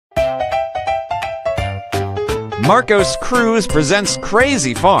Marcos Cruz presents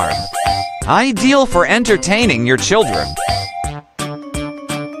Crazy Farm. Ideal for entertaining your children.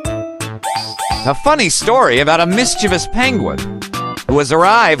 A funny story about a mischievous penguin who has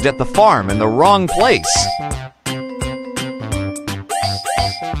arrived at the farm in the wrong place.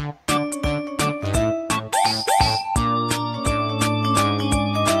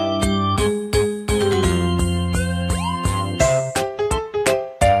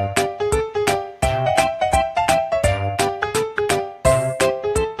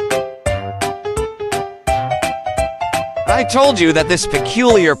 I told you that this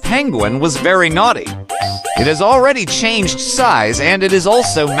peculiar penguin was very naughty. It has already changed size and it is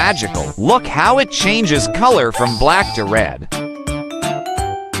also magical. Look how it changes color from black to red.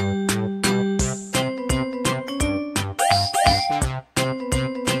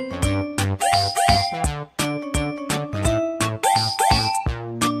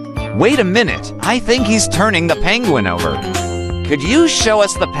 Wait a minute, I think he's turning the penguin over. Could you show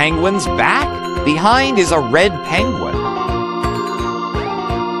us the penguin's back? Behind is a red penguin.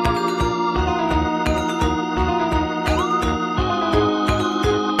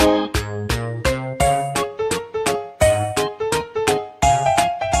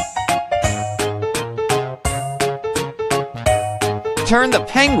 Turn the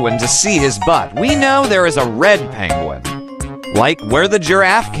penguin to see his butt. We know there is a red penguin, like where the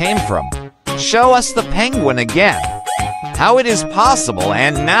giraffe came from. Show us the penguin again, how it is possible,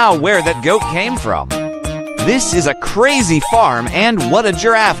 and now where that goat came from. This is a crazy farm, and what a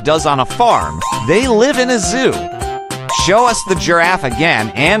giraffe does on a farm. They live in a zoo. Show us the giraffe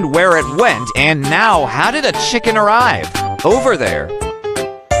again, and where it went, and now how did a chicken arrive? Over there.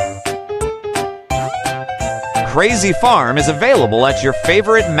 Crazy Farm is available at your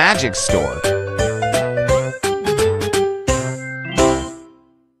favorite magic store.